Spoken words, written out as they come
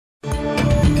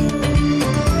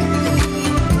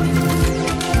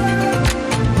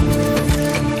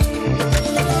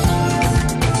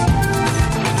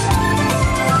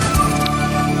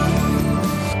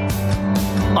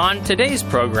On today's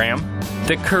program,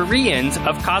 the Koreans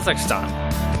of Kazakhstan,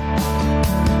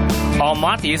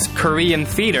 Almaty's Korean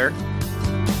theater,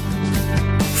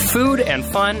 food and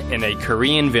fun in a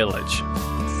Korean village.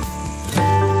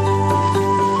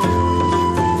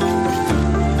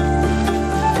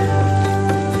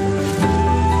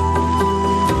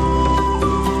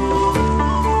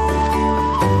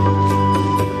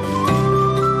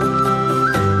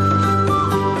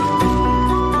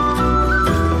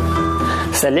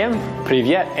 Salam,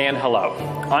 Privyet, and hello.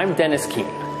 I'm Dennis Keene,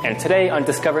 and today on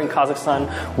Discovering Kazakhstan,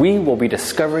 we will be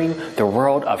discovering the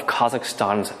world of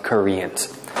Kazakhstan's Koreans.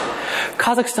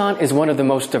 Kazakhstan is one of the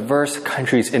most diverse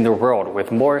countries in the world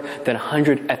with more than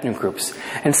 100 ethnic groups,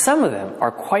 and some of them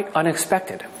are quite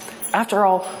unexpected. After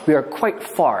all, we are quite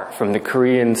far from the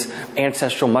Koreans'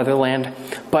 ancestral motherland,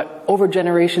 but over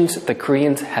generations, the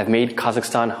Koreans have made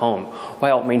Kazakhstan home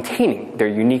while maintaining their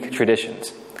unique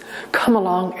traditions. Come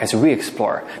along as we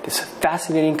explore this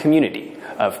fascinating community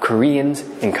of Koreans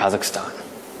in Kazakhstan.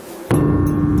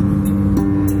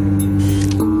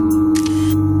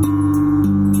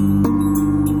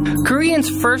 Koreans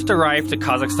first arrived to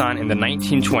Kazakhstan in the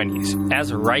 1920s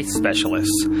as rice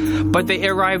specialists, but they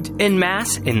arrived en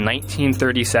masse in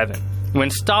 1937. When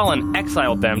Stalin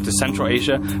exiled them to Central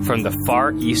Asia from the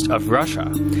far east of Russia,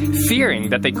 fearing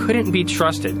that they couldn't be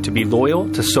trusted to be loyal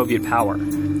to Soviet power.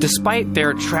 Despite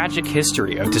their tragic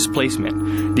history of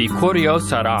displacement, the Koryo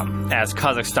Saram, as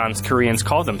Kazakhstan's Koreans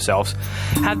call themselves,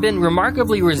 have been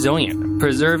remarkably resilient,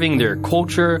 preserving their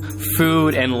culture,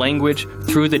 food, and language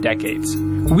through the decades.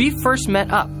 We first met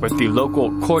up with the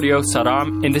local Koryo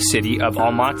Saram in the city of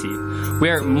Almaty,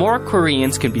 where more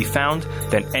Koreans can be found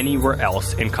than anywhere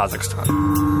else in Kazakhstan.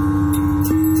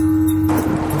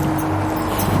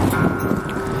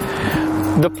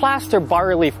 The plaster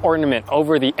bas-relief ornament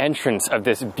over the entrance of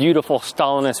this beautiful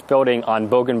Stalinist building on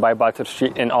Bogan-Baybatur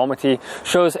Street in Almaty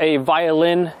shows a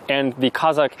violin and the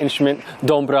Kazakh instrument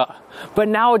dombra. But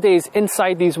nowadays,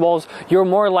 inside these walls, you're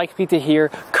more likely to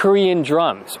hear Korean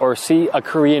drums or see a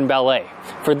Korean ballet.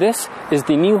 For this is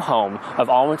the new home of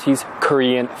Almaty's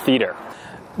Korean theater.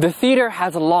 The theater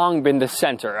has long been the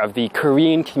center of the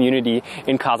Korean community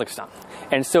in Kazakhstan.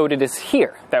 And so it is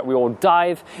here that we will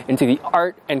dive into the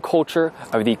art and culture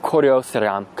of the Koryo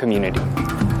Saram community.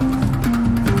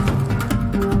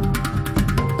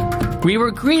 We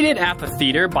were greeted at the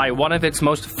theater by one of its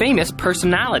most famous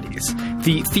personalities,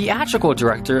 the theatrical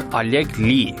director Oleg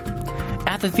Lee.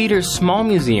 At the theater's small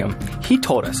museum, he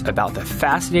told us about the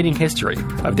fascinating history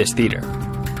of this theater.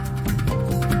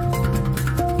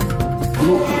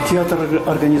 Театр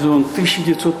организован в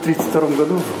 1932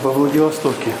 году во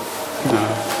Владивостоке.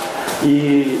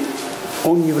 И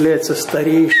он является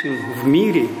старейшим в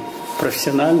мире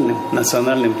профессиональным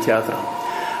национальным театром.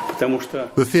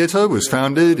 The theatre was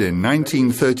founded in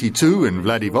 1932 in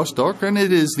Vladivostok, and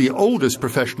it is the oldest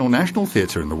professional national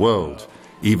theatre in the world.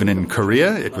 Even in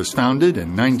Korea, it was founded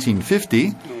in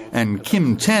 1950, and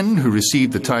Kim Ten, who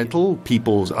received the title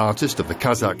People's Artist of the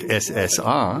Kazakh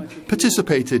SSR,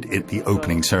 participated at the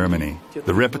opening ceremony.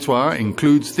 The repertoire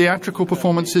includes theatrical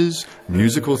performances,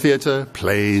 musical theatre,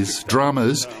 plays,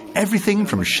 dramas, everything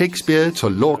from Shakespeare to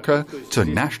Lorca to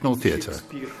national theatre.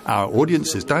 Our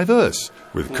audience is diverse,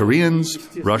 with Koreans,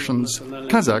 Russians,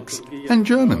 Kazakhs, and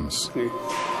Germans.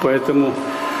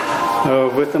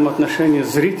 В этом отношении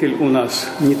зритель у нас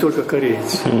не только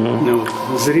кореец.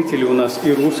 Зрители у нас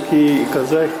и русские, и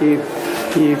казахи,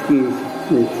 и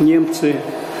немцы.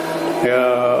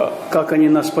 Как они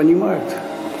нас понимают?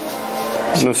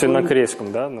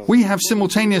 We have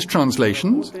simultaneous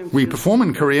translations. We perform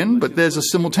in Korean, but there's a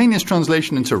simultaneous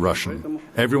translation into Russian.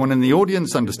 Everyone in the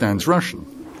audience understands Russian.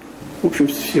 В общем,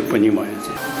 все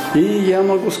понимаете. И я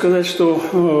могу сказать, что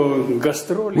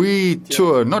гастроли... We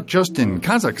tour not just in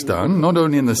Kazakhstan, not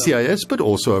only in the CIS, but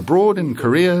also abroad in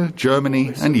Korea,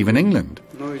 Germany, and even England.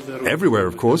 Everywhere,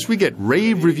 of course, we get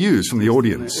rave reviews from the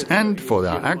audience, and for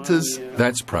our actors,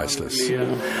 that's priceless.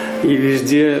 И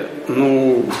везде,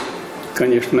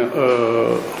 конечно,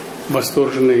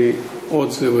 восторженные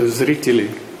отзывы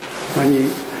зрителей. Они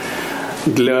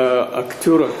для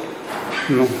актера,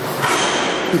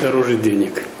 дороже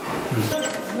денег.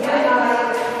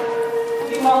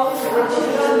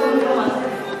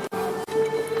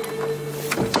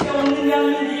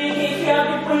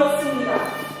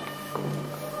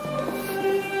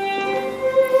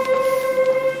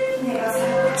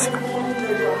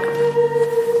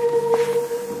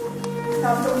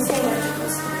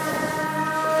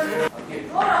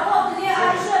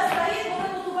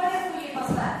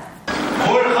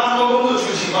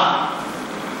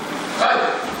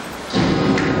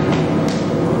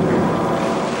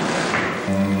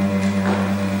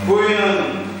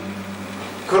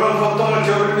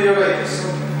 볼 필요가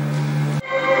있겠어.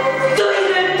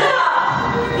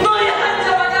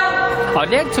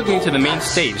 Oleg took me to the main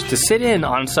stage to sit in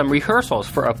on some rehearsals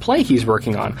for a play he's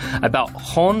working on about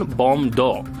Hon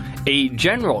Bom-do, a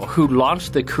general who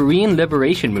launched the Korean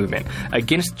liberation movement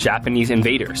against Japanese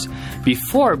invaders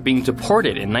before being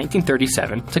deported in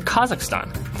 1937 to Kazakhstan.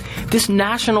 This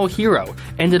national hero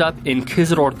ended up in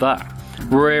Kizilorda,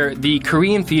 where the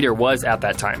Korean theater was at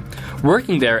that time,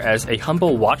 working there as a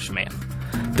humble watchman.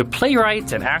 The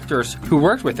playwrights and actors who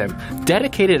worked with him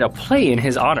dedicated a play in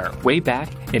his honor way back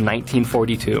in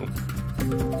 1942.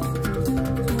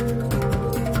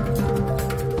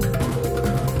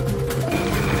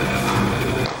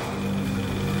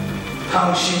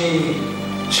 당신이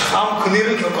참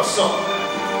그네를 겪었어.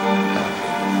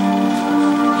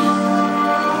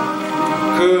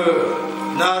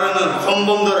 그 나라는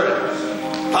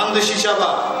혼범들을 반드시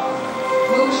잡아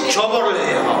처벌을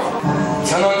해야 하고.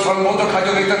 저는 전부터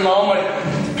가지고 있던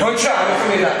마음을 변치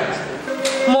않습니다.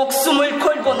 목숨을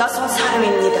걸고 나선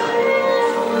사람입니다.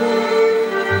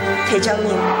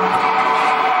 대장님.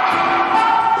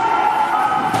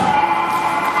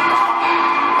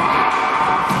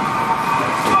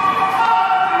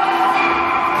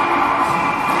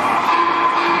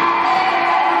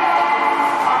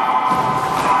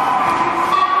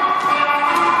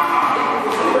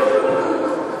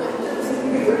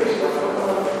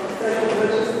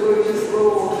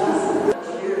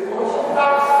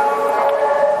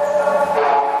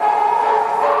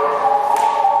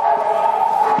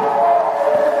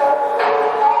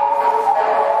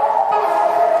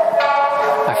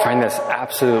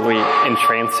 Absolutely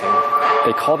entrancing.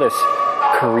 They call this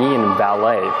Korean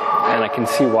ballet, and I can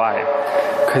see why,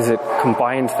 because it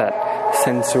combines that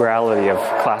sensuality of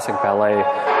classic ballet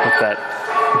with that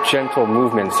gentle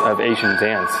movements of Asian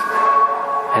dance.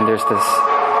 And there's this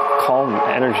calm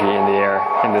energy in the air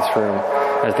in this room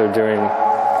as they're doing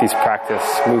these practice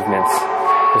movements.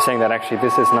 They're saying that actually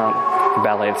this is not the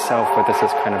ballet itself, but this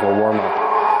is kind of a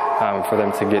warm-up for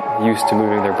them to get used to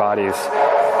moving their bodies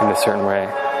in a certain way.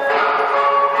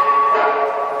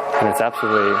 And it's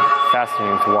absolutely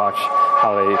fascinating to watch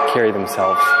how they carry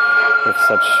themselves with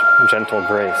such gentle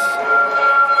grace.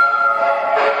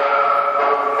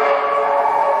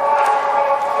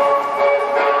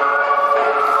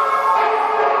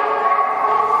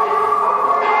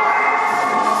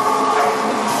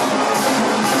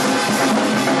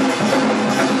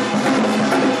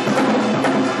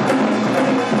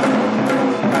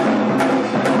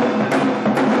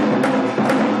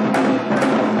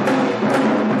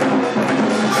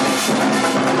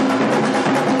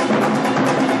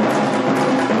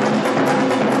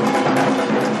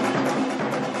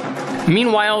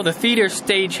 Meanwhile, the theater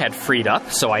stage had freed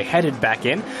up, so I headed back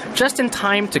in just in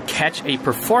time to catch a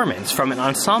performance from an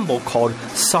ensemble called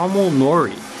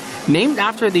Samulnori, named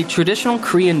after the traditional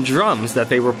Korean drums that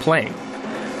they were playing.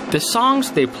 The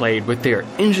songs they played with their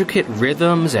intricate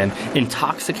rhythms and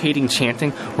intoxicating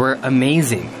chanting were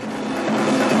amazing.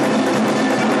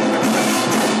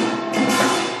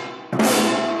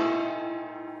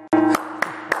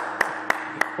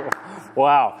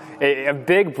 Wow, a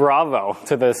big bravo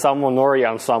to the Samulnori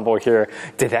ensemble here.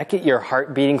 Did that get your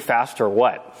heart beating fast or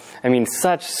what? I mean,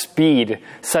 such speed,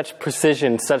 such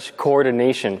precision, such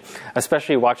coordination,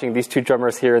 especially watching these two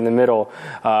drummers here in the middle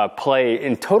play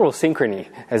in total synchrony,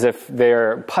 as if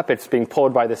they're puppets being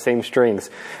pulled by the same strings.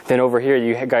 Then over here,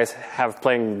 you guys have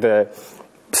playing the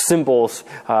cymbals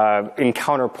in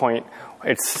counterpoint.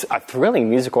 It's a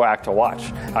thrilling musical act to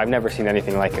watch. I've never seen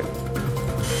anything like it.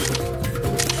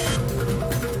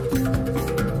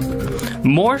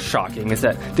 More shocking is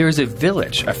that there is a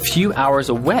village a few hours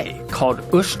away called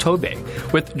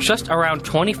Ushtobe with just around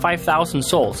 25,000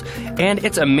 souls, and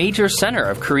it's a major center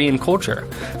of Korean culture.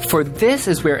 For this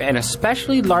is where an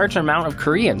especially large amount of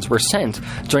Koreans were sent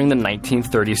during the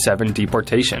 1937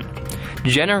 deportation.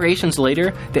 Generations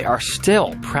later, they are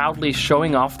still proudly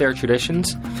showing off their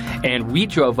traditions, and we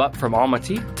drove up from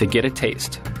Almaty to get a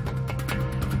taste.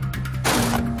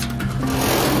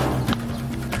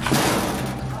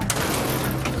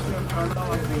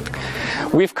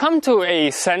 We've come to a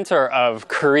center of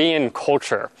Korean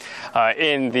culture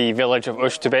in the village of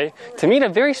Ushtobe to meet a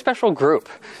very special group,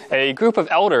 a group of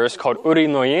elders called Uri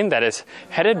Noyin that is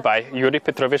headed by Yuri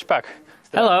Petrovich Pak.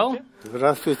 Hello.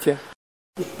 Здравствуйте.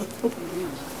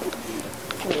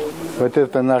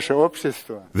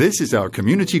 This is our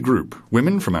community group.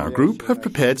 Women from our group have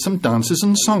prepared some dances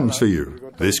and songs for you.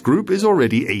 This group is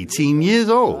already 18 years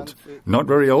old. Not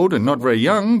very old and not very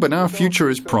young, but our future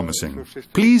is promising.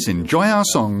 Please enjoy our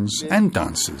songs and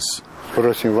dances.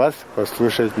 Просим вас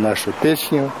послушать нашу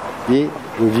песню и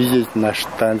увидеть наши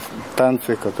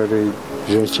танцы, которые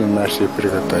женщины наши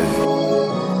приготовили.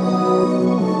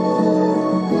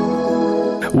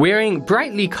 Wearing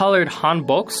brightly colored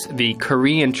hanboks, the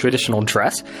Korean traditional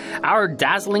dress, our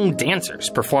dazzling dancers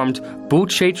performed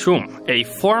buchechum, a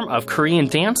form of Korean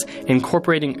dance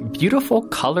incorporating beautiful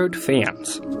colored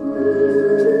fans.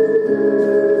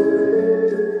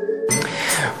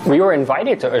 We were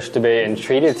invited to Ushtube and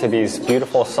treated to these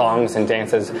beautiful songs and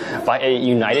dances by a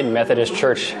United Methodist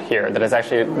Church here that is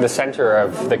actually the center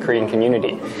of the Korean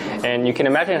community. And you can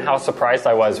imagine how surprised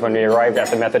I was when we arrived at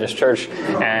the Methodist Church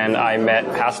and I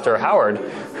met Pastor Howard,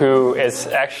 who is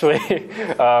actually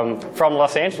from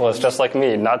Los Angeles, just like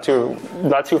me, not too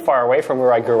far away from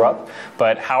where I grew up.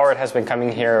 But Howard has been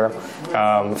coming here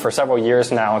for several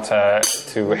years now to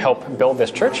help build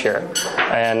this church here.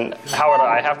 And Howard,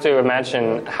 I have to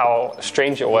imagine how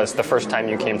strange it was the first time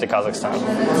you came to Kazakhstan.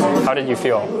 How did you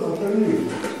feel?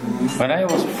 When I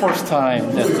was first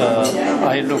time that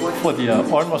I looked for the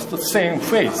almost the same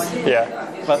face. Yeah.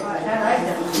 But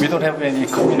we don't have any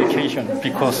communication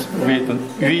because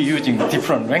we using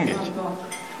different language.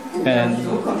 And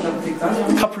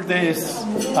a couple days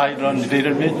I learned a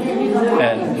little bit,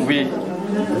 and we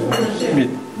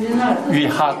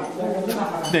hug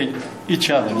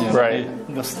each other. You know, right.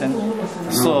 Understand?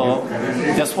 So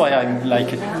that's why I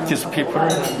like these people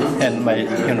and my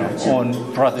own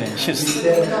brother and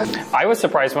sister. I was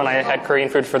surprised when I had Korean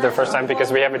food for the first time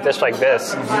because we have a dish like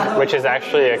this, which is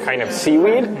actually a kind of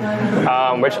seaweed,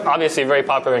 which obviously very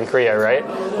popular in Korea, right?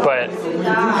 But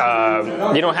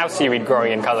you don't have seaweed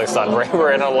growing in Kazakhstan.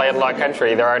 We're in a landlocked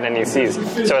country. There aren't any seas.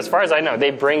 So as far as I know,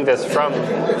 they bring this from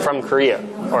Korea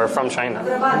or from China.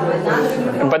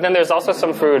 But then there's also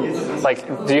some food, like,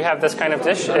 do you have this kind of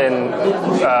dish in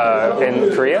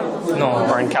Korea? No.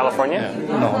 Or in California?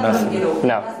 Yeah. No, nothing.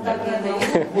 No.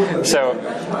 So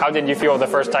how did you feel the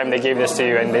first time they gave this to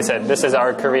you and they said, this is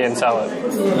our Korean salad?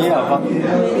 Yeah, but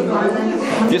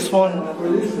this one,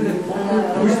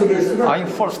 I'm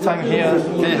first time here,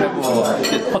 they have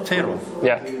potato.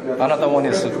 Yeah. Another one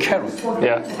is carrot.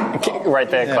 Yeah. Right,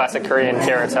 the classic Korean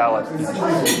carrot salad.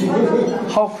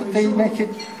 How could they make it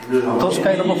those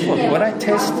kind of food? When I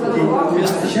taste,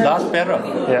 it's not better.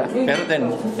 Yeah. Better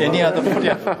than any other food.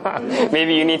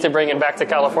 Maybe you need to bring it back to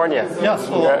California. Yeah,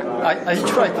 so I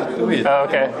try to do it. Oh,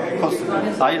 okay. Because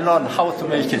I learn how to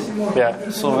make it.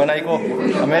 Yeah. So when I go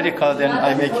America, then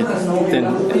I make it.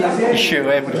 Then share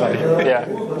everybody. Yeah.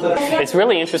 It's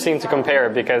really interesting to compare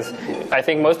because I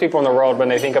think most people in the world, when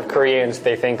they think of Koreans,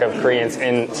 they think of Koreans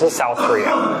in South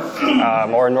Korea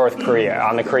or North Korea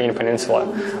on the Korean peninsula.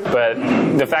 But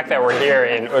the fact that we're here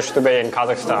in Ushtube in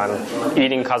Kazakhstan,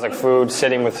 eating Kazakh food,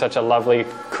 sitting with such a lovely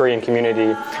Korean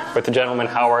community, with the gentleman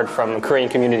Howard from the Korean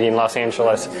community in Los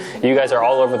Angeles, you guys are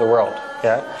all over the world.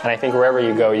 Yeah. And I think wherever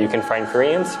you go, you can find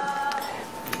Koreans.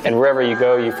 And wherever you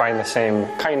go, you find the same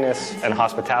kindness and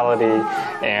hospitality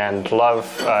and love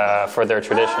for their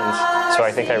traditions. So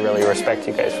I think I really respect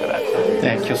you guys for that.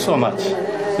 Thank you so much.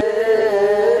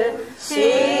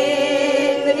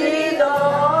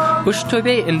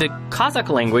 Ushtube in the Kazakh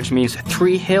language means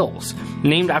 3 hills,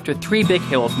 named after 3 big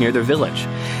hills near their village.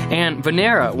 And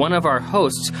Venera, one of our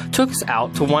hosts, took us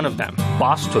out to one of them,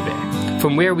 Bastube,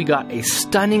 from where we got a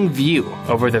stunning view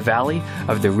over the valley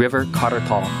of the river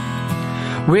Karatal.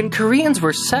 When Koreans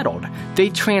were settled, they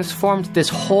transformed this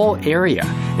whole area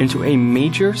into a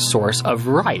major source of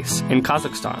rice in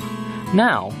Kazakhstan.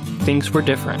 Now, things were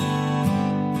different.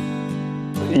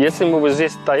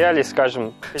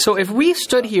 So if we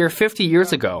stood here 50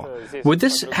 years ago, would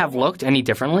this have looked any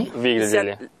differently?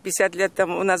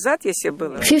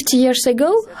 50 years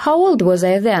ago? How old was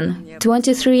I then?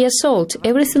 23 years old.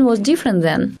 Everything was different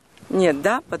then. In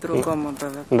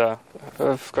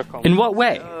what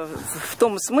way?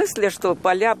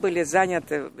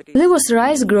 There was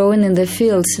rice growing in the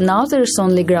fields, now there's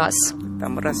only grass.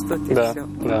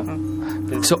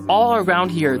 So all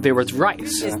around here there was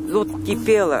rice.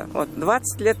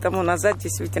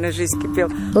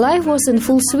 Life was in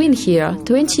full swing here.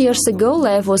 20 years ago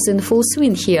life was in full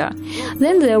swing here.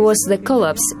 Then there was the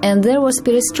collapse and there was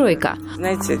perestroika.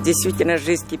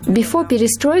 Before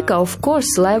perestroika, of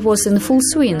course, life was in full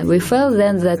swing. We felt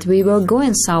then that we were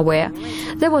going somewhere.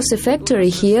 There was a factory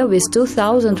here with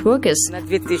 2,000 workers.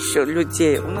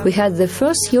 We had the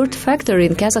first yurt factory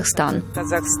in Kazakhstan.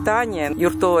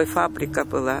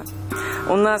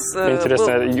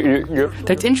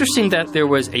 That's interesting that there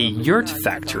was a yurt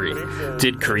factory.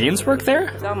 Did Koreans work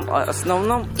there?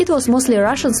 It was mostly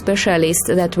Russian specialists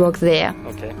that worked there.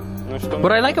 Okay.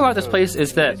 What I like about this place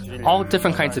is that all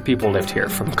different kinds of people lived here,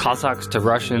 from Kazakhs to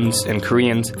Russians and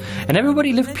Koreans, and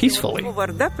everybody lived peacefully.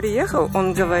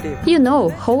 You know,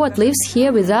 Howard lives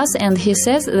here with us, and he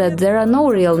says that there are no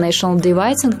real national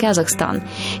divides in Kazakhstan.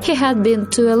 He had been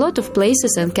to a lot of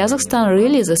places, and Kazakhstan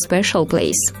really is a special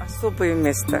place.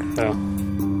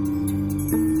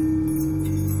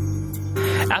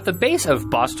 At the base of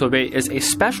Bostobe is a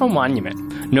special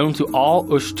monument known to all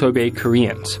Ushtobe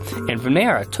Koreans, and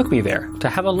Venera took me there to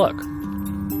have a look.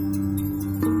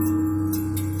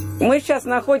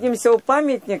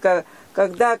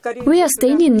 We are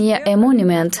standing near a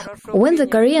monument. When the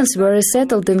Koreans were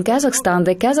resettled in Kazakhstan,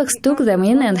 the Kazakhs took them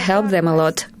in and helped them a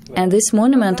lot. And this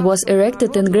monument was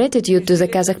erected in gratitude to the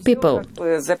Kazakh people.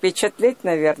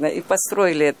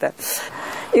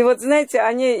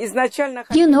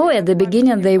 You know, at the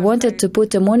beginning they wanted to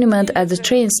put a monument at the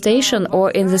train station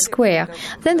or in the square.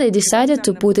 Then they decided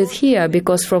to put it here,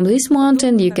 because from this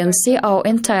mountain you can see our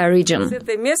entire region.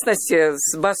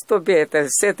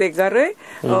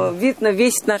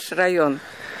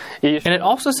 And it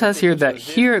also says here that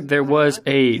here there was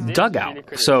a dugout,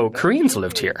 so Koreans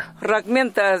lived here.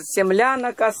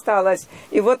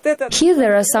 Here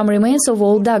there are some remains of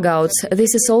old dugouts.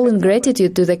 This is all in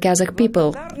gratitude to the Kazakh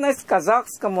people.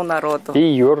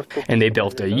 And they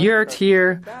built a yurt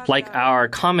here, like our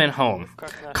common home.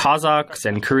 Kazakhs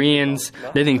and Koreans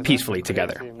living peacefully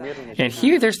together. And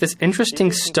here there's this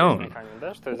interesting stone.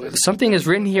 Something is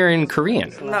written here in Korean.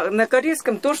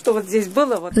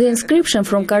 The inscription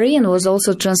from Korean was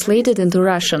also translated into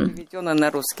Russian.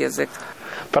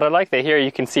 But I like that here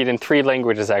you can see it in 3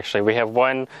 languages actually. We have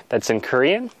one that's in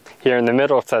Korean. Here in the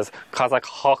middle it says Kazakh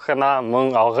Halkana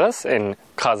Mung Algis in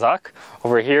Kazakh.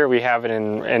 Over here we have it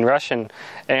in Russian.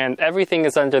 And everything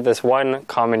is under this one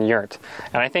common yurt.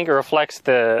 And I think it reflects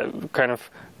the kind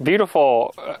of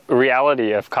beautiful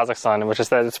reality of Kazakhstan, which is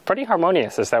that it's pretty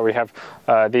harmonious, is that we have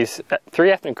these 3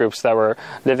 ethnic groups that were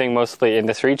living mostly in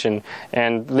this region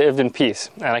and lived in peace.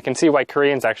 And I can see why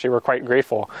Koreans actually were quite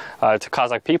grateful to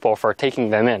Kazakh people for taking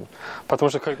them in.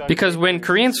 Because when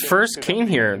Koreans first came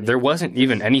here, there wasn't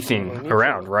even anything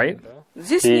around, right?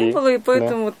 When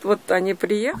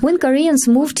Koreans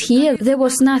moved here, there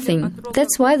was nothing.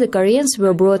 That's why the Koreans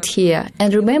were brought here.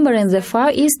 And remember, in the Far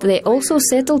East, they also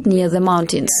settled near the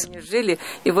mountains.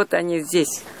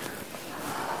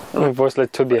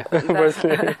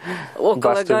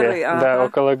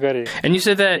 And you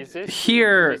said that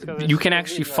here you can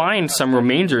actually find some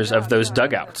remainders of those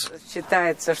dugouts.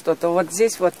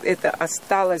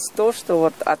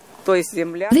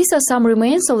 These are some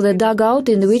remains of the dugout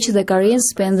in which the Koreans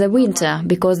spent the winter,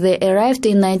 because they arrived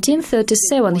in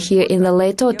 1937 here in the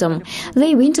late autumn.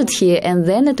 They wintered here and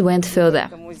then it went further.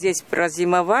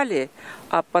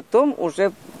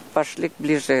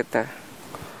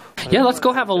 Yeah, let's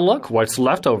go have a look what's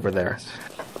left over there.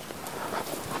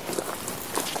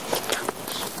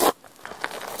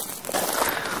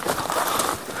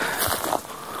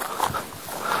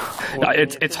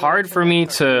 It's hard for me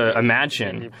to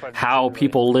imagine how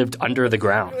people lived under the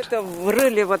ground.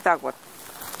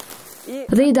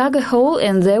 They dug a hole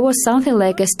and there was something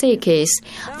like a staircase.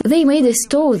 They made a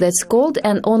stove that's called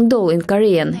an ondol in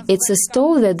Korean. It's a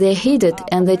stove that they heated,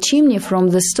 and the chimney from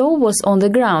the stove was on the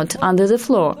ground, under the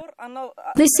floor.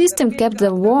 This system kept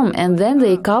them warm, and then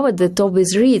they covered the top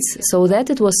with reeds, so that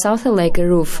it was something like a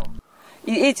roof.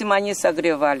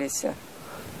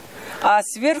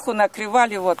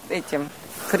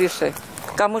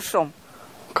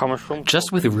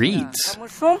 Just with reeds.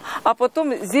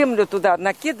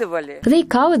 They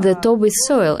covered the top with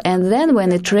soil, and then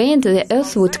when it rained, the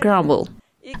earth would crumble.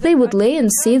 They would lay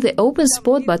and see the open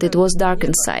spot, but it was dark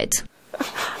inside.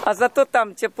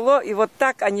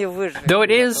 Though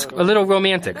it is a little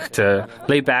romantic to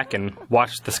lay back and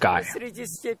watch the sky.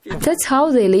 That's how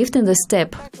they lived in the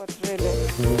steppe.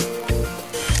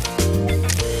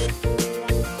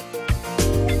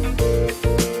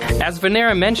 As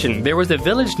Venera mentioned, there was a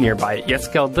village nearby,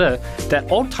 Yeskelde,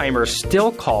 that old-timers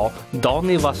still call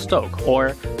Dalny Vostok,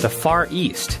 or the Far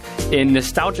East, in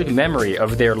nostalgic memory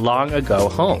of their long-ago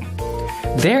home.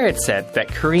 There it said that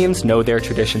Koreans know their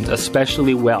traditions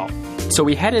especially well, so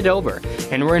we headed over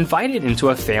and were invited into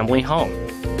a family home.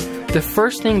 The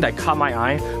first thing that caught my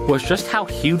eye was just how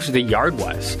huge the yard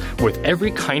was, with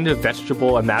every kind of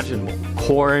vegetable imaginable: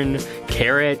 corn,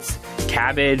 carrots,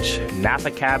 cabbage,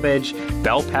 Napa cabbage,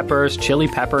 bell peppers, chili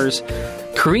peppers.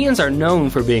 Koreans are known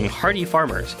for being hardy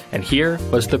farmers, and here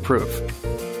was the proof.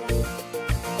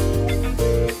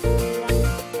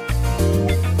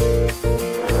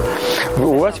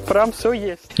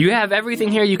 You have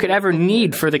everything here you could ever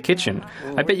need for the kitchen.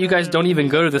 I bet you guys don't even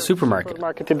go to the supermarket.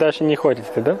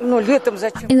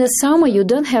 In the summer, you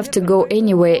don't have to go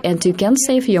anywhere and you can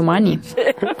save your money.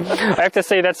 I have to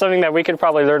say that's something that we could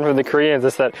probably learn from the Koreans,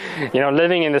 is that,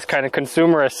 living in this kind of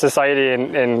consumerist society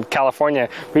in California,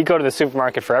 we go to the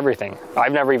supermarket for everything.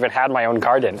 I've never even had my own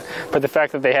garden. But the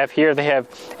fact that they have here, they have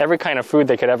every kind of food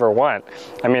they could ever want.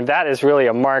 I mean, that is really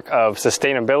a mark of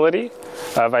sustainability,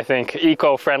 of, I think,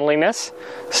 eco-friendliness.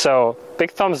 So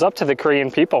big thumbs up to the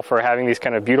Korean people for having these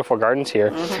kind of beautiful gardens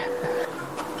here.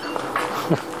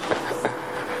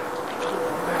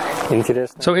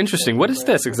 So interesting. What is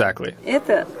this exactly?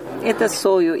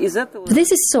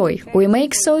 This is soy. We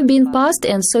make soybean pasta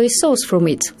and soy sauce from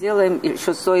it.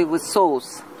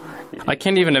 I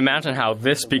can't even imagine how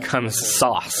this becomes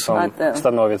sauce.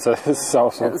 Становится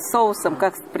соусом. Соусом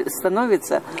как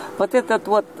становится. Вот этот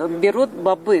вот берут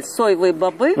бобы, соевые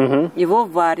бобы, его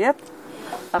варят.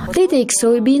 They take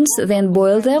soybeans, then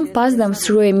boil them, pass them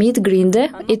through a meat grinder.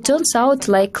 It turns out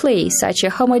like clay, such a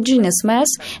homogeneous mass,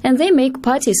 and they make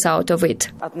patties out of it.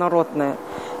 Однородное.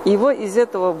 Его из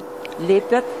этого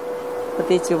лепят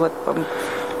вот эти вот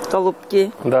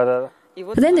колобки. Да.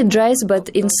 Then it dries, but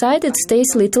inside it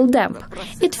stays a little damp.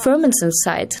 It ferments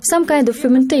inside, some kind of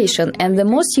fermentation, and the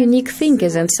most unique thing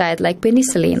is inside, like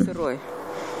penicillin.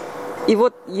 И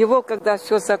вот его, когда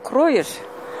все закроешь,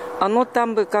 оно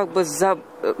там бы как бы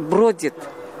забродит.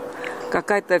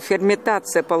 Какая-то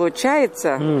ферментация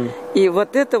получается. И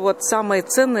вот это вот самое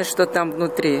ценное, что там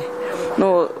внутри.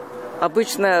 Ну,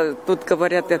 обычно тут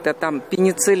говорят, это там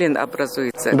пенициллин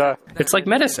образуется. Да, it's like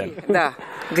medicine. Да,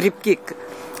 грибки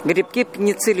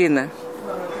пенициллина.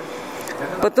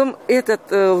 Потом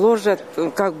этот ложат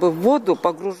как бы в воду,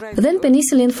 погружают. Then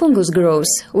penicillin fungus grows.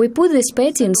 We put this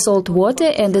patty in salt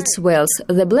water and it swells.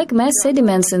 The black mass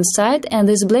sediments inside, and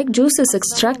this black juice is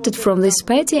extracted from this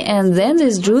patty, and then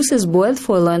this juice is boiled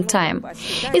for a long time.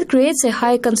 It creates a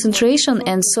high concentration,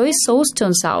 and soy sauce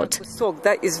turns out. Сок,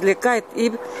 да, извлекает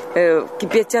и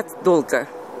кипятят долго.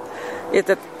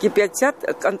 Этот кипятят,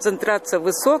 концентрация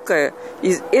высокая,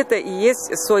 и это и есть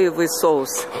соевый соус.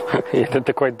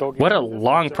 What a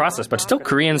long process, but still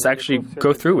Koreans actually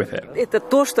go through with it. Это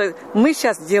то, что мы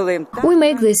сейчас делаем. We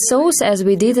make this sauce as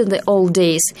we did in the old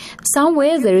days.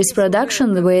 Somewhere there is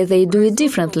production where they do it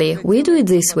differently. We do it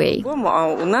this way. А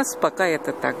у нас пока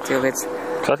это так делается.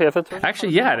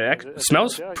 Actually, yeah, it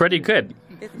smells pretty good.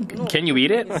 Can you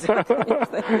eat it?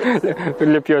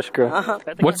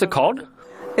 What's it called?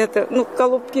 Это,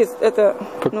 колобки, это,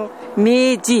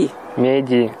 меди.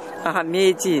 Меди. Ага,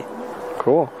 меди.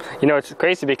 Cool. It's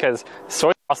crazy because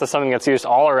soy sauce is something that's used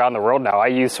all around the world now. I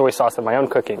use soy sauce in my own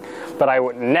cooking, but I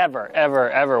would never, ever,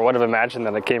 ever would have imagined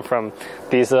that it came from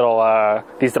these little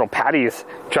patties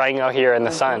drying out here in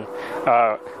the sun.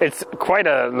 It's quite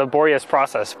a laborious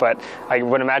process, but I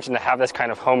would imagine to have this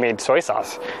kind of homemade soy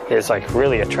sauce is like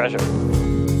really a treasure.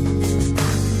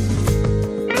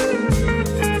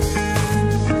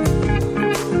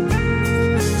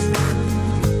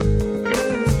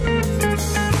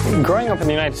 Growing up in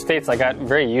the United States, I got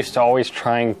very used to always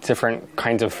trying different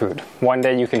kinds of food. One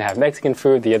day you can have Mexican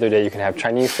food, the other day you can have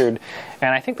Chinese food.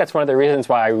 And I think that's one of the reasons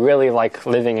why I really like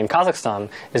living in Kazakhstan,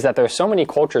 is that there are so many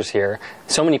cultures here,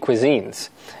 so many cuisines.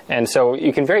 And so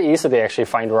you can very easily actually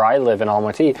find where I live in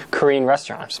Almaty, Korean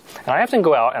restaurants. And I often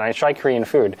go out and I try Korean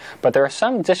food, but there are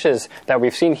some dishes that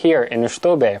we've seen here in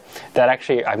Ustobe that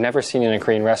actually I've never seen in a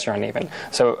Korean restaurant even.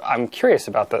 So I'm curious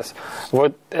about this.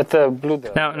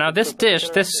 Now this dish,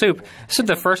 this soup, this is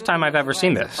the first time I've ever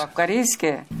seen this.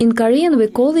 In Korean we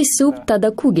call this soup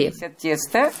tadakugi.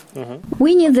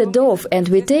 We knead the dough and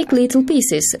we take little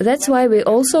pieces. That's why we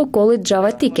also call it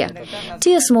javatike.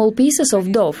 Tear small pieces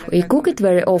of dough. We cook it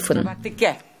very often.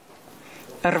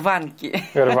 Рванки.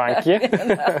 Рванки.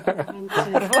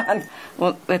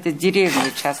 Вот это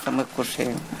деревья часто мы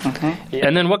кушаем.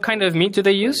 And then what kind of meat do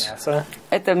they use?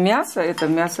 Это мясо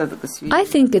I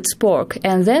think it's pork,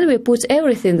 and then we put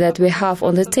everything that we have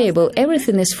on the table.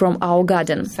 Everything is from our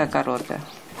garden.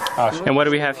 And what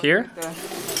do we have here?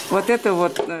 Вот это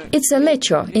вот. It's a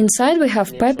lecho. Inside we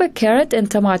have pepper, carrot, and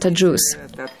tomato juice.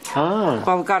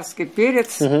 Болгарский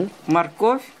перец,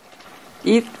 морковь.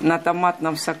 И на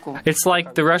томатном соку. It's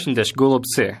like the Russian dish,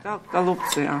 golubtsi.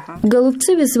 Голубцы, ага.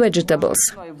 Golubtsi with vegetables.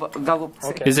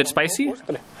 Голубцы. Is it spicy?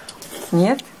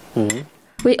 Нет.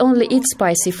 We only eat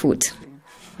spicy food.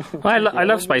 Well, I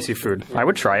love spicy food. I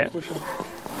would try it.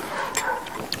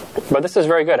 But this is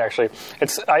very good, actually.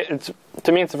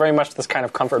 To me, it's very much this kind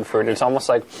of comfort food. It's almost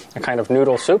like a kind of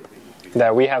noodle soup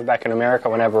that we have back in America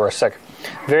whenever we're sick.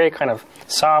 Very kind of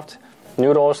soft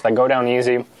noodles that go down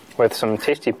easy with some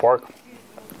tasty pork.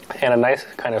 and a nice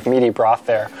kind of meaty broth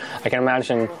there. I can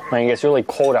imagine when it gets really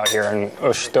cold out here in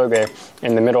Ushtobe,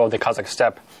 in the middle of the Kazakh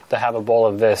steppe, to have a bowl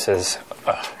of this is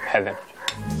heaven.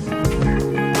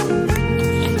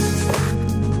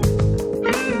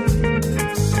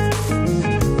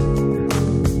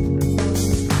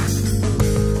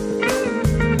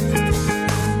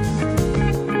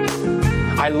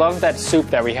 I love that soup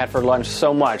that we had for lunch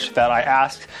so much that I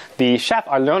asked the chef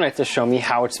Arlona to show me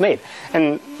how it's made.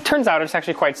 And turns out it's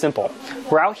actually quite simple.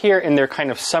 We're out here in their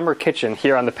kind of summer kitchen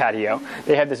here on the patio.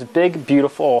 They have this big,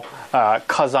 beautiful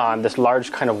kazan, this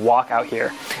large kind of wok out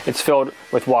here. It's filled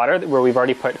with water where we've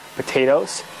already put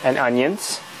potatoes and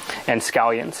onions and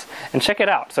scallions. And check it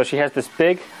out. So she has this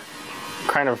big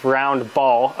kind of round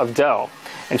ball of dough,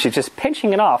 and she's just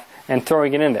pinching it off and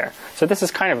throwing it in there. So this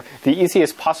is kind of the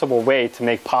easiest possible way to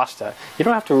make pasta. You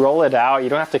don't have to roll it out, you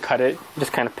don't have to cut it, you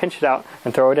just kind of pinch it out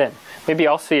and throw it in. Maybe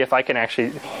I'll see if I can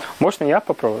actually... Можно я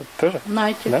попробую? Тоже?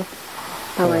 No?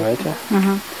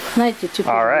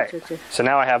 Alright, so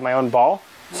now I have my own ball.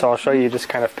 So I'll show you, just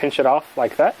kind of pinch it off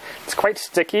like that. It's quite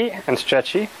sticky and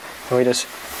stretchy, and we just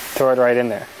throw it right in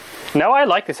there. Now I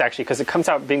like this actually because it comes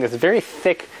out being this very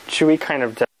thick, chewy kind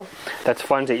of dough that's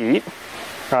fun to eat.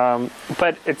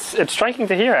 But it's striking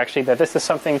to hear actually that this is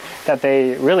something that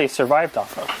they really survived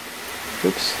off of.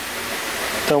 Oops.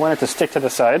 Don't want it to stick to the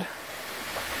side.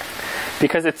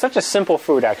 Because it's such a simple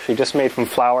food actually, just made from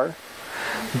flour.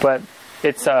 But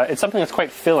it's something that's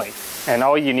quite filling. And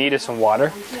all you need is some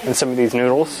water and some of these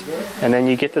noodles. And then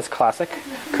you get this classic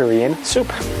Korean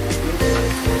soup.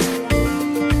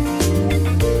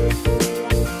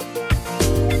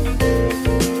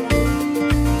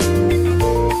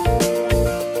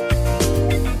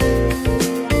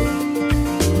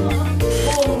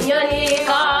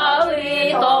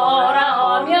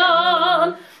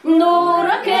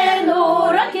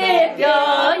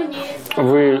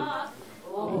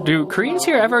 Do Koreans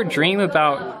here ever dream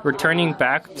about returning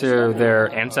back to their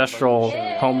ancestral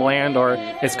homeland, or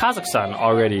is Kazakhstan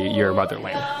already your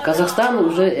motherland? Kazakhstan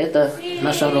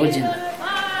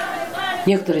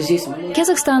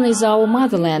is our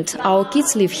motherland. Our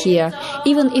kids live here,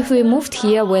 even if we moved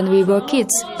here when we were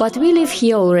kids. But we live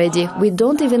here already. We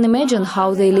don't even imagine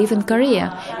how they live in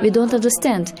Korea. We don't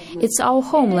understand. It's our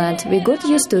homeland. We got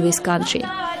used to this country.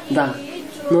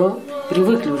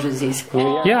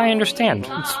 Yeah, I understand.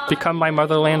 It's become my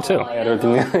motherland too.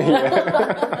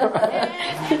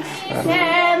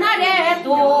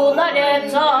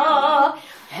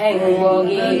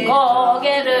 행복이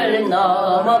고개를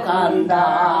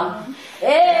넘어간다.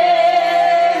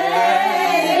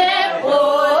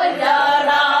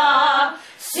 보려라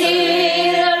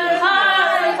씨를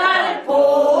활활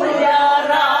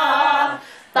보려라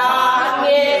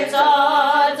땅에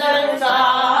젖은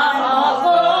자하고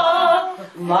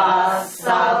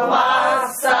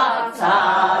와싹와싹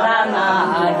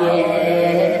자라나게.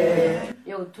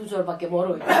 이거 두 절밖에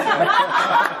모르고 있다.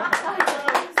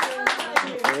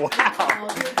 Wow.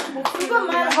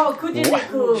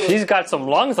 She's got some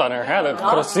lungs on her head.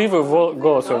 Красивый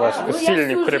голос у вас.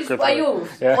 Сильный, крепкий.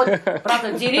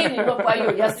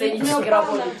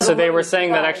 So they were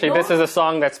saying that actually this is a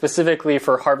song that's specifically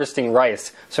for harvesting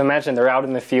rice. So imagine they're out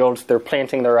in the fields, they're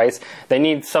planting the rice. They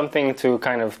need something to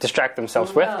kind of distract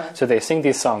themselves with. So they sing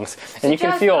these songs. And you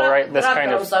can feel, right, this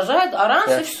kind of...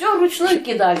 Yeah.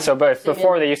 So but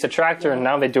before they used a tractor, and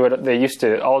now they do it, they used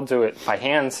to all do it by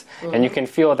hands. And you can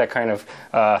feel that kind of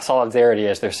solidarity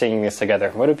as they're singing this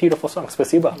together. What a beautiful song.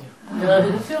 Спасибо.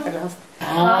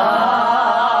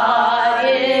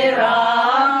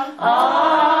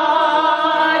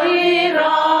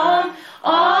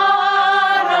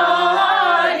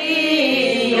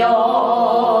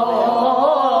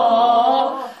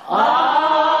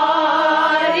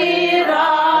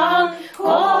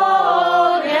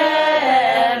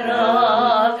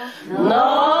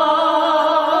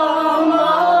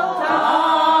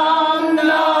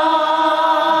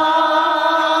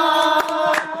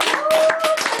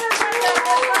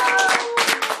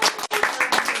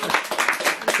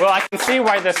 See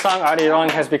why this song Arirang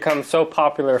has become so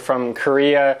popular from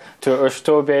Korea to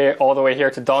Ushtobe all the way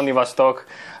here to Dolny Vostok.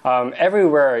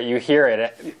 Everywhere you hear it,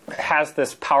 it has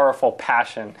this powerful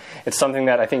passion. It's something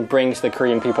that I think brings the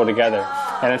Korean people together.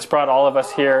 And it's brought all of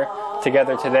us here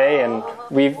together today, and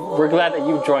we're glad that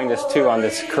you've joined us too on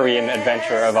this Korean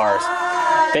adventure of ours.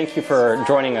 Thank you for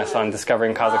joining us on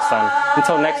Discovering Kazakhstan.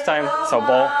 Until next time,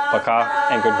 Sobol, Baka,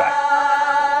 and goodbye.